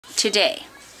today,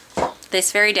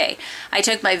 this very day, I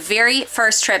took my very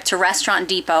first trip to Restaurant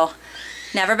Depot.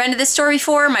 Never been to this store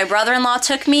before. My brother-in-law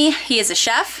took me. He is a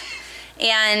chef.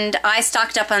 And I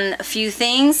stocked up on a few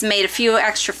things, made a few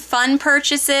extra fun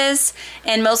purchases,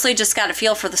 and mostly just got a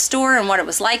feel for the store and what it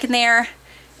was like in there.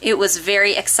 It was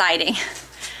very exciting.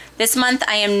 This month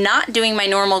I am not doing my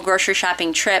normal grocery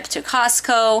shopping trip to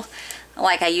Costco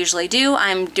like I usually do.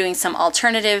 I'm doing some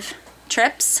alternative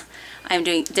trips.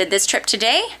 Did this trip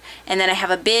today, and then I have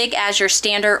a big Azure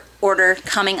standard order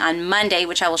coming on Monday,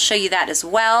 which I will show you that as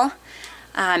well.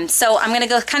 So I'm going to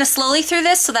go kind of slowly through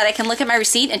this so that I can look at my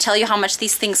receipt and tell you how much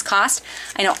these things cost.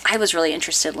 I know I was really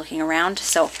interested looking around,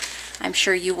 so I'm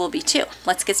sure you will be too.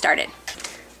 Let's get started.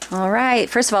 All right,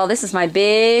 first of all, this is my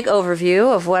big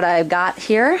overview of what I've got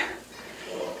here.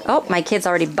 Oh, my kids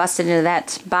already busted into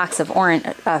that box of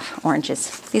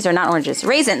oranges. These are not oranges,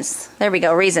 raisins. There we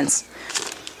go, raisins.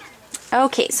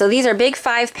 Okay, so these are big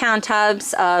 5-pound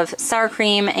tubs of sour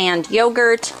cream and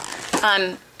yogurt.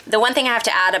 The one thing I have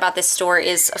to add about this store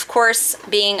is, of course,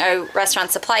 being a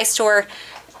restaurant supply store,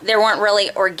 there weren't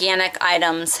really organic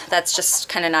items. That's just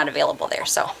kind of not available there,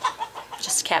 so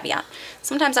just a caveat.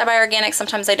 Sometimes I buy organic,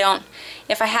 sometimes I don't.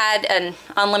 If I had an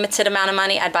unlimited amount of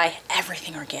money, I'd buy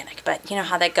everything organic, but you know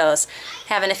how that goes.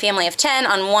 Having a family of 10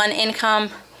 on one income,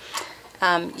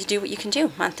 you do what you can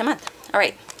do month to month. All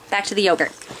right, back to the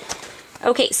yogurt.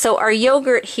 Okay, so our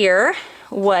yogurt here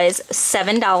was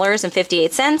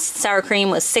 $7.58. Sour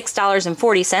cream was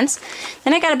 $6.40.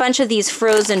 Then I got a bunch of these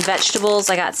frozen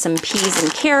vegetables. I got some peas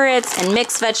and carrots and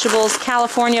mixed vegetables,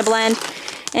 California blend.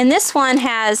 And this one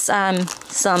has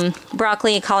some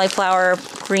broccoli, cauliflower,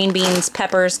 green beans,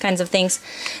 peppers, kinds of things.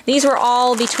 These were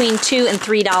all between $2 and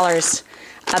 $3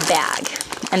 a bag.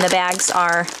 And the bags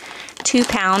are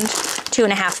 2-pound,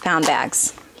 2.5-pound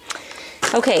bags.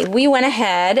 Okay, we went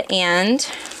ahead and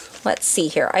let's see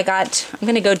here. I'm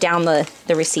going to go down the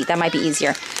receipt. That might be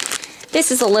easier.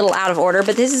 This is a little out of order,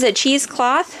 but this is a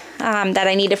cheesecloth that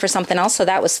I needed for something else, so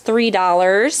that was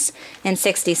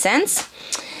 $3.60.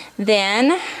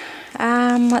 Then,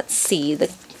 let's see.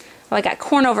 I got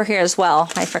corn over here as well.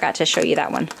 I forgot to show you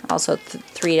that one. Also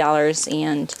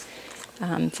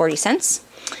 $3.40.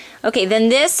 Okay, then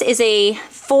this is a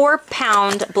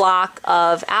 4-pound block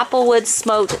of Applewood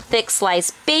smoked thick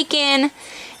sliced bacon,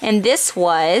 and this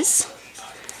was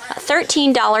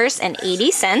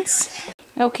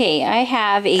 $13.80. Okay, I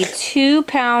have a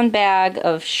 2-pound bag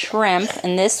of shrimp,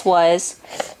 and this was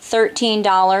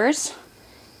 $13.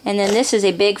 And then this is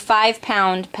a big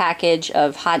 5-pound package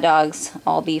of hot dogs,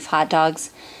 all beef hot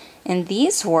dogs, and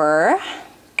these were,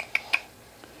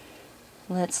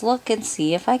 let's look and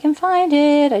see if I can find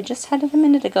it. I just had it a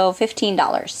minute ago.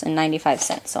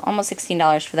 $15.95. So almost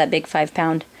 $16 for that big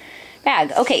 5-pound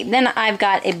bag. Okay, then I've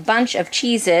got a bunch of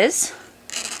cheeses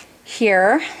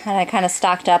here that I kind of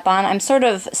stocked up on. I'm sort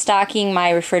of stocking my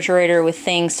refrigerator with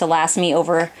things to last me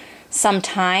over some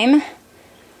time.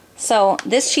 So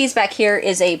this cheese back here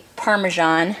is a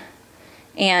Parmesan,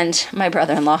 and my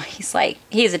brother-in-law, he's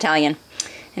Italian.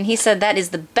 And he said that is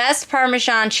the best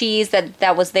Parmesan cheese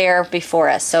that was there before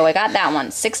us. So I got that one.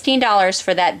 $16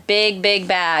 for that big, big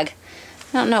bag.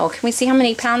 I don't know. Can we see how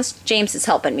many pounds? James is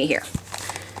helping me here.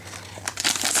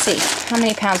 Let's see. How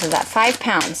many pounds is that? 5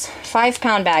 pounds.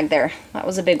 5-pound bag there. That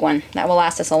was a big one. That will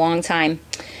last us a long time.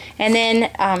 And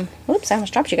then, oops, I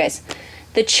almost dropped you guys.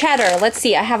 The cheddar. Let's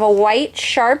see. I have a white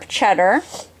sharp cheddar.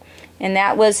 And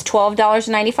that was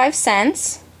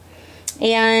 $12.95.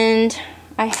 And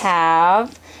I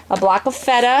have a block of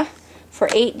feta for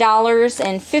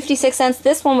 $8.56.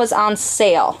 This one was on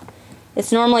sale.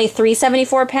 It's normally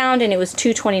 $3.74 a pound, and it was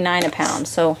 $2.29 a pound.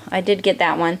 So I did get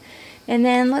that one. And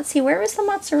then let's see, where is the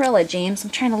mozzarella, James?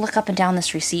 I'm trying to look up and down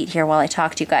this receipt here while I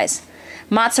talk to you guys.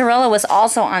 Mozzarella was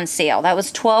also on sale. That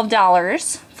was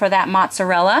 $12 for that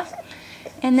mozzarella.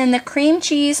 And then the cream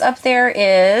cheese up there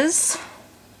is,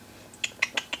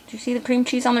 do you see the cream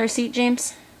cheese on the receipt,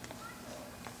 James?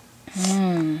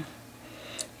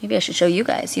 Maybe I should show you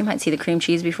guys. You might see the cream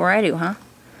cheese before I do, huh?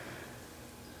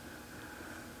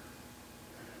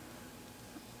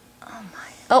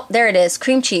 Oh, there it is.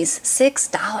 Cream cheese.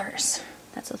 $6.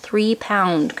 That's a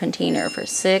 3-pound container for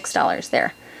 $6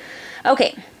 there.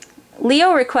 Okay.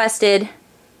 Leo requested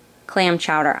clam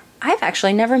chowder. I've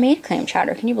actually never made clam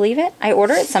chowder. Can you believe it? I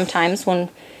order it sometimes from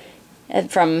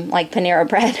like Panera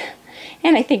Bread.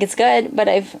 And I think it's good, but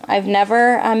I've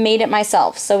never made it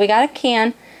myself. So we got a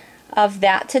can of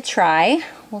that to try.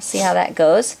 We'll see how that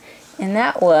goes. And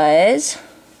that was,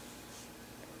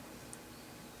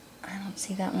 I don't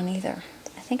see that one either.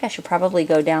 I think I should probably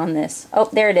go down this. Oh,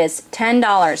 there it is.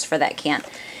 $10 for that can.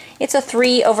 It's a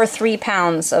over 3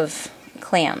 pounds of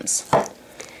clams.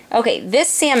 Okay, this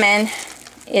salmon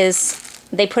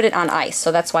they put it on ice, so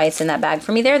that's why it's in that bag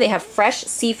for me there. They have fresh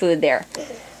seafood there.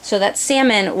 So that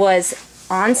salmon was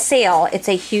on sale. It's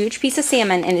a huge piece of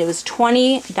salmon, and it was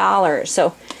 $20.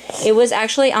 So it was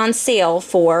actually on sale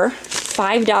for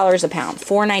 $5 a pound,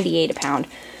 $4.98 a pound.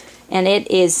 And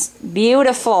it is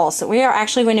beautiful. So we are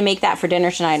actually going to make that for dinner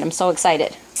tonight. I'm so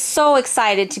excited. So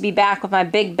excited to be back with my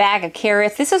big bag of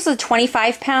carrots. This is a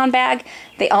 25-pound bag.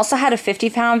 They also had a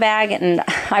 50-pound bag, and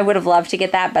I would have loved to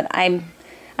get that, but I'm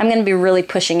going to be really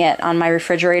pushing it on my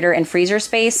refrigerator and freezer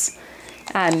space.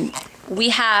 We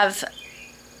have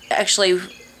actually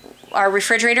our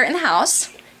refrigerator in the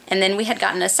house, and then we had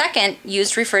gotten a second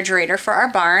used refrigerator for our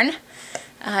barn.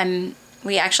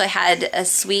 We actually had a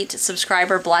sweet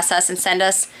subscriber bless us and send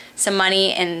us some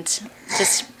money and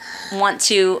just want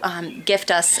to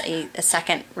gift us a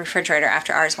second refrigerator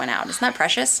after ours went out. Isn't that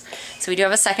precious? So we do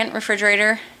have a second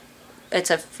refrigerator.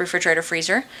 It's a refrigerator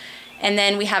freezer. And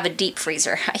then we have a deep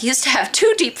freezer. I used to have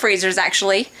 2 deep freezers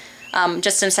actually.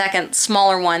 Just a second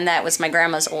smaller one that was my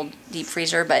grandma's old deep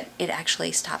freezer, but it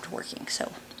actually stopped working.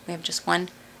 So we have just 1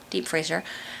 deep freezer.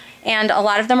 And a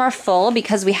lot of them are full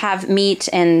because we have meat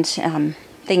and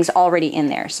things already in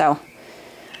there. So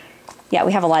yeah,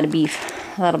 we have a lot of beef.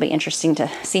 That'll be interesting to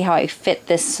see how I fit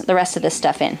the rest of this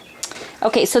stuff in.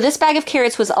 Okay, so this bag of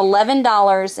carrots was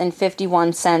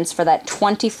 $11.51 for that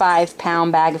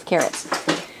 25-pound bag of carrots.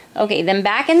 Okay, then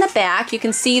back in the back, you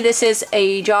can see this is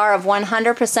a jar of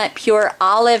 100% pure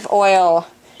olive oil.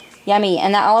 Yummy.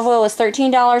 And that olive oil was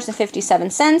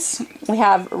 $13.57. We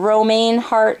have romaine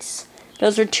hearts.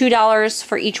 Those are $2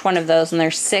 for each one of those, and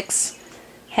there's 6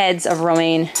 heads of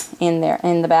romaine in there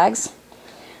in the bags.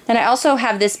 Then I also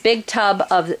have this big tub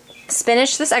of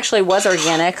spinach. This actually was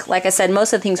organic. Like I said,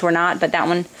 most of the things were not, but that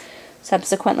one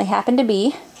subsequently happened to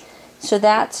be. So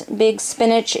that big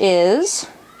spinach is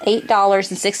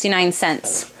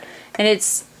 $8.69, and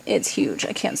it's huge.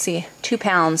 I can't see. 2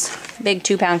 pounds, big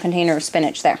 2-pound container of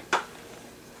spinach there.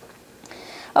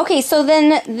 Okay, so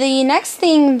then the next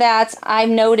thing that I've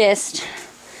noticed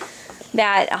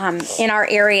that in our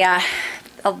area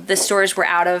the stores were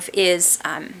out of is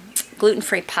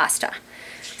gluten-free pasta.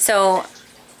 So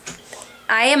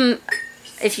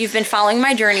if you've been following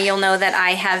my journey, you'll know that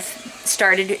I have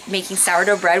started making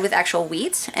sourdough bread with actual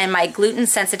wheat, and my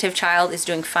gluten-sensitive child is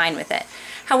doing fine with it.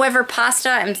 However,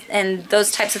 pasta and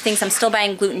those types of things, I'm still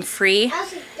buying gluten-free,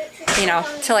 you know,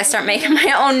 till I start making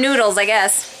my own noodles, I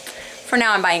guess. For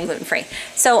now, I'm buying gluten-free.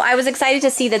 So I was excited to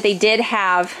see that they did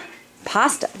have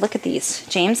pasta. Look at these.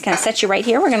 James, can I set you right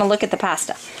here? We're going to look at the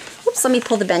pasta. Oops, let me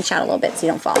pull the bench out a little bit so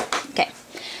you don't fall. Okay.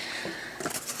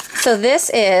 So this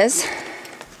is,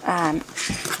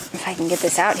 if I can get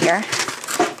this out here,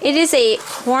 it is a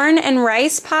corn and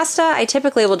rice pasta. I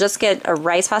typically will just get a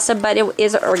rice pasta, but it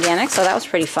is organic, so that was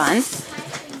pretty fun.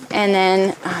 And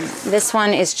then this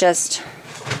one is just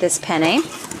this penne.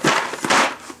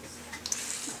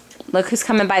 Look who's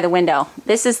coming by the window.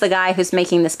 This is the guy who's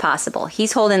making this possible.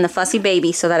 He's holding the fussy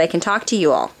baby so that I can talk to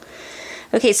you all.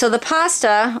 Okay, so the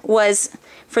pasta was,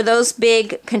 for those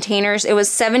big containers, it was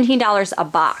 $17 a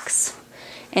box.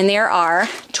 And there are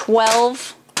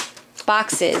 12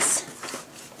 boxes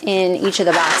in each of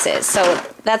the boxes. So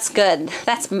that's good.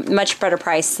 That's much better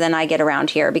price than I get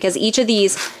around here, because each of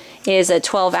these is a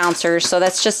 12 ouncer, so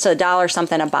that's just $1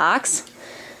 something a box.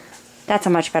 That's a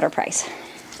much better price.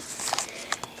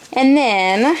 And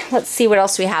then, let's see what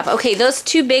else we have. Okay, those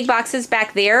 2 big boxes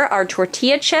back there are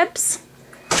tortilla chips.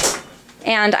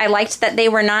 And I liked that they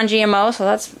were non-GMO, so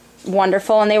that's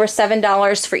wonderful. And they were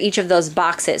 $7 for each of those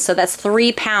boxes. So that's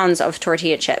 3 pounds of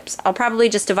tortilla chips. I'll probably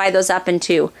just divide those up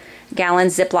into gallon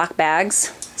Ziploc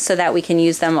bags so that we can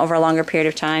use them over a longer period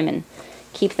of time and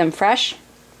keep them fresh.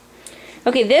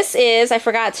 Okay, this is, I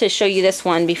forgot to show you this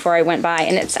one before I went by,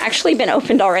 and it's actually been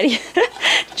opened already.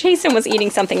 Jason was eating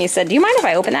something. He said, do you mind if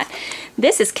I open that?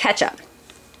 This is ketchup.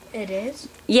 It is?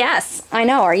 Yes, I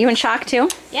know. Are you in shock too?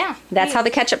 Yeah. That's how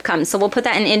the ketchup comes. So we'll put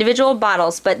that in individual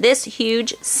bottles, but this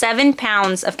huge 7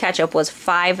 pounds of ketchup was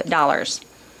 $5.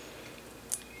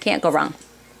 Can't go wrong.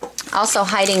 Also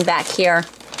hiding back here,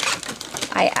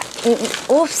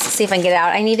 oops, see if I can get it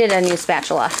out. I needed a new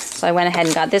spatula, so I went ahead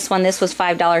and got this one. This was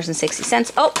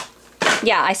 $5.60. Oh,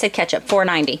 yeah, I said ketchup,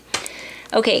 $4.90.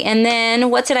 Okay, and then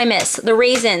what did I miss? The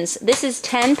raisins. This is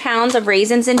 10 pounds of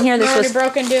raisins in here. This They're already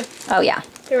broken too. Oh yeah.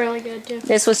 They're really good too.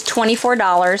 This was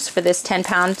 $24 for this 10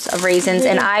 pounds of raisins,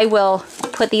 and I will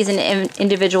put these in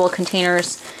individual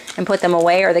containers and put them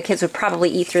away, or the kids would probably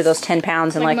eat through those 10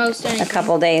 pounds in like a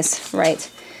couple days. Right.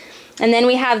 And then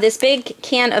we have this big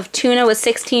can of tuna with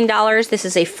 $16. This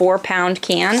is a 4-pound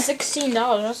can. $16,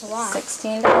 that's a lot.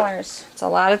 $16. It's a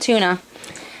lot of tuna.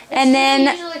 And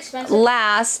then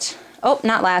last,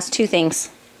 not last, 2 things.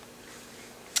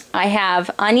 I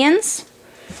have onions.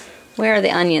 Where are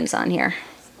the onions on here?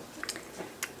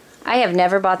 I have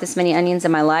never bought this many onions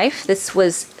in my life. This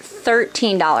was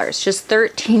 $13, just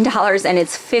 $13, and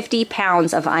it's 50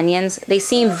 pounds of onions. They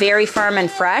seem very firm and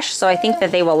fresh, so I think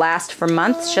that they will last for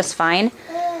months just fine.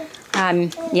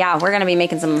 Yeah, we're gonna be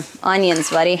making some onions,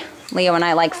 buddy. Leo and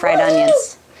I like fried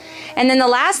onions. And then the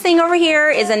last thing over here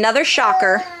is another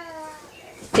shocker.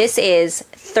 This is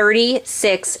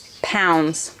 36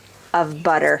 pounds of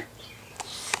butter.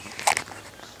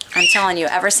 I'm telling you,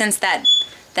 ever since that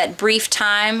brief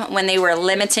time when they were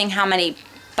limiting how many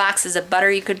boxes of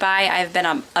butter you could buy, I've been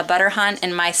on a butter hunt,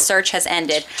 and my search has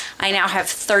ended. I now have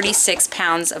 36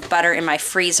 pounds of butter in my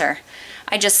freezer.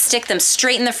 I just stick them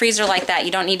straight in the freezer like that.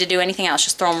 You don't need to do anything else.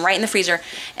 Just throw them right in the freezer.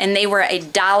 And they were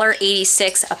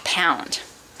 $1.86 a pound.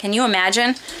 Can you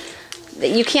imagine?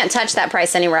 You can't touch that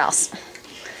price anywhere else.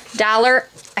 I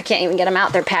can't even get them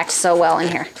out. They're packed so well in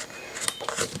here.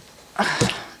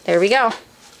 There we go.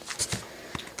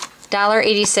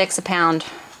 $1.86 a pound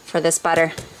for this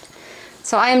butter.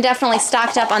 So I am definitely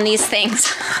stocked up on these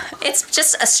things. It's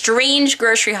just a strange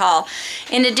grocery haul.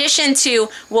 In addition to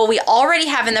what we already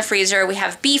have in the freezer, we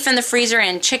have beef in the freezer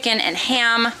and chicken and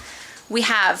ham. We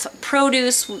have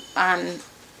produce,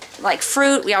 like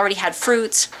fruit. We already had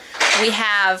fruits. We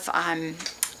have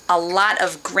a lot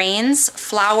of grains,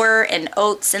 flour and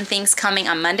oats and things coming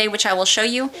on Monday, which I will show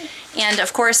you. And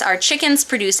of course, our chickens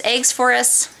produce eggs for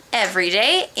us every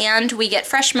day, and we get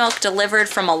fresh milk delivered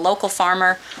from a local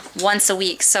farmer once a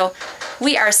week. So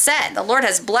we are set. The Lord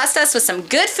has blessed us with some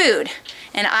good food,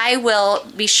 and I will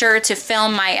be sure to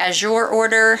film my Azure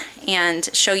order and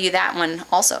show you that one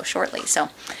also shortly. So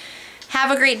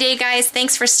have a great day, guys.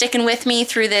 Thanks for sticking with me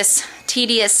through this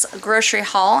tedious grocery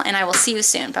haul, and I will see you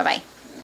soon. Bye-bye.